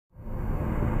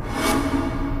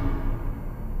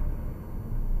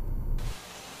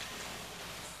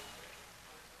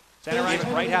Center ice,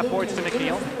 right half boards to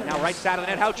McNeil. Now right side of the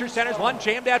net, Houcher centers one,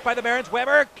 jammed at by the Barons.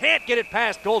 Weber can't get it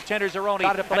past goaltender Zeroni.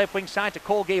 Got it up the left wing side to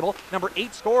Cole Gable, number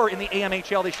 8 scorer in the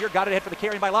AMHL this year. Got it ahead for the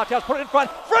carry by Lofthouse, put it in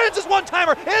front. Francis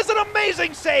one-timer is an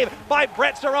amazing save by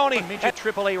Brett Zeroni. Midget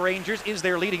AAA Rangers is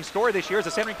their leading scorer this year as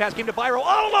the centering pass came to Byro,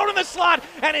 all alone in the slot,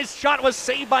 and his shot was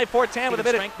saved by Fortin with a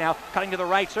bit of strength. Now cutting to the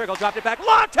right circle, dropped it back.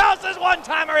 Lofthouse's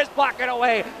one-timer is blocked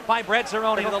away by Brett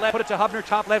Zeroni to the left. Put it to Hubner,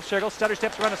 top left circle. Stutter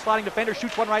steps around a sliding defender,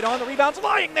 shoots one right on. The rebound's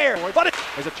lying there. But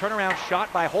there's a turnaround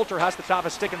shot by Holterhus, the top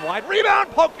of stick and wide. Rebound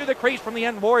poked through the crease from the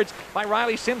end boards by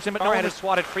Riley Simpson, but no had a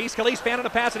swatted free. Scalise found on a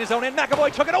pass in his own end.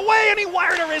 McAvoy took it away and he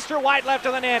wired a wrister wide left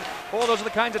of the net. Oh, those are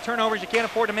the kinds of turnovers you can't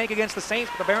afford to make against the Saints,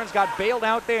 but the Barons got bailed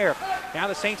out there. Now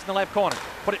the Saints in the left corner.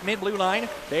 Put it mid-blue line.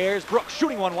 There's Brooks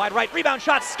shooting one wide right. Rebound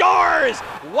shot, scores!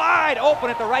 Wide open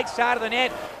at the right side of the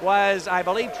net was, I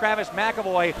believe, Travis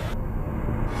McAvoy.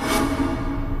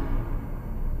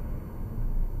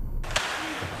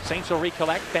 Saints will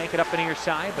recollect, bank it up the near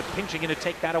side, but pinching in to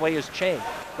take that away is Che.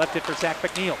 Left it for Zach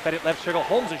McNeil, fed it left circle,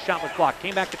 Holmes' shot was blocked,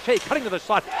 came back to Che, cutting to the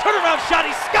slot, turnaround shot,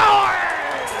 he scores!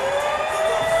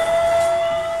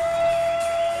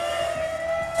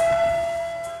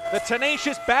 The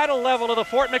tenacious battle level of the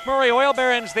Fort McMurray Oil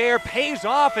Barons there pays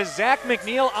off as Zach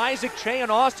McNeil, Isaac Che,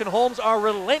 and Austin Holmes are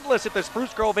relentless at the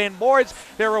Spruce Grove end boards.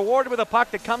 They're rewarded with a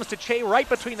puck that comes to Che right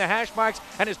between the hash marks,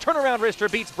 and his turnaround wrister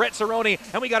beats Brett Zeroni,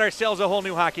 and we got ourselves a whole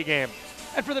new hockey game.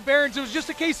 And for the Barons, it was just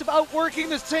a case of outworking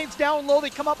the Saints down low. They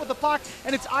come up with the puck,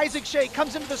 and it's Isaac Shea.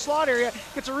 Comes into the slot area,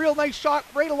 gets a real nice shot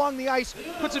right along the ice,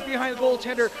 puts it behind the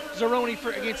goaltender, Zeroni,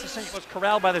 against the Saints. Was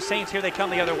corralled by the Saints. Here they come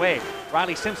the other way.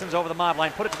 Riley Simpson's over the mob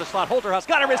line, put it to the slot. Holterhus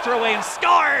got a wrister away and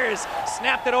scores!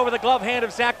 Snapped it over the glove hand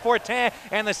of Zach Fortin,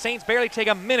 and the Saints barely take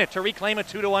a minute to reclaim a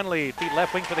 2-1 lead. Feed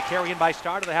left wing for the carry in by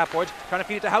Starr to the half boards, trying to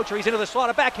feed it to Houcher. He's into the slot,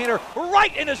 a backhander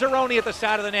right into Zeroni at the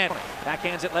side of the net.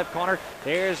 Backhands it left corner.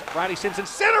 There's Riley Simpson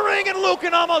centering, and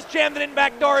Lucan almost jammed it in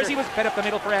back doors. He was fed up the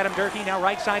middle for Adam Durkee. Now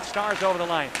right side, Stars over the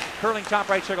line. Curling top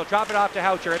right circle, drop it off to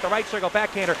Houcher. At the right circle,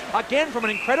 backhander. Again from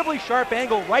an incredibly sharp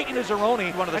angle right into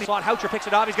Zeroni. One of the slot, Houcher picks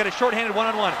it off. He's got a shorthanded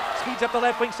one-on-one. Speeds up the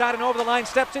left wing side and over the line.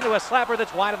 Steps into a slapper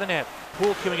that's wide of the net.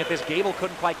 Poole queuing at this. Gable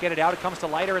couldn't quite get it out. It comes to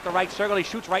Leiter at the right circle. He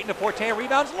shoots right into Fortin.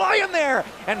 Rebounds lying there.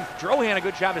 And Drohan a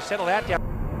good job to settle that down.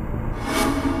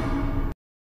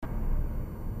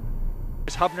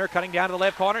 Hubner cutting down to the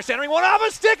left corner, centering one off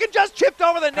a stick and just chipped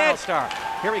over the net. Star.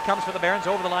 Here he comes for the Barons,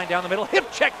 over the line down the middle.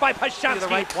 Hip check by Pashansky. To the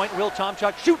right point, Will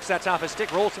Tomchuk shoots, that's off his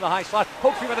stick, rolls to the high slot.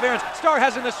 Poke free by the Barons. Star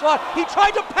has in the slot. He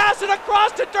tried to pass it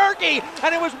across to Durkee,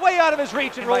 and it was way out of his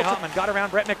reach. And by Hoffman got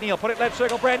around Brett McNeil, put it left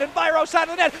circle. Brandon Byro side of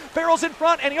the net, barrels in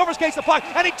front, and he overskates the puck,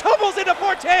 and he tumbles into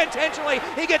Fortin intentionally.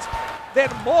 He gets then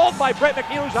mauled by Brett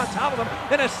McNeil, who's on top of him.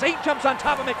 Then a Saint jumps on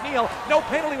top of McNeil. No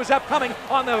penalty was upcoming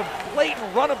on the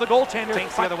blatant run of the goaltender.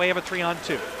 Saints the other way of a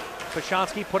 3-on-2.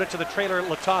 Pashansky put it to the trailer.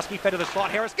 Latowski fed to the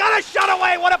slot. Harris got a shot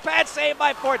away. What a bad save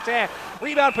by Fortin.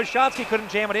 Rebound. Pashansky couldn't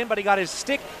jam it in, but he got his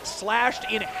stick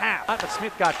slashed in half. But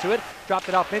Smith got to it. Dropped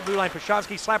it off mid-blue line.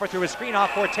 Pashansky slapper through his screen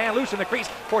off. Fortin loose in the crease.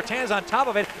 Fortin's on top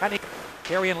of it, and he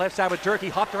carry in left side with Durkee,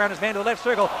 hopped around his man to the left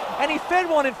circle, and he fed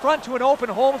one in front to an open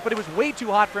Holmes, but it was way too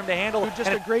hot for him to handle. Just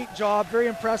a great job, very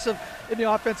impressive in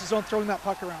the offensive zone, throwing that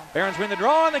puck around. Barons win the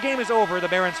draw, and the game is over. The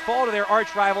Barons fall to their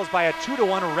arch rivals by a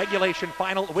 2-1 regulation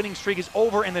final. The winning streak is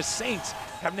over, and the Saints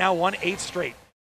have now won 8 straight.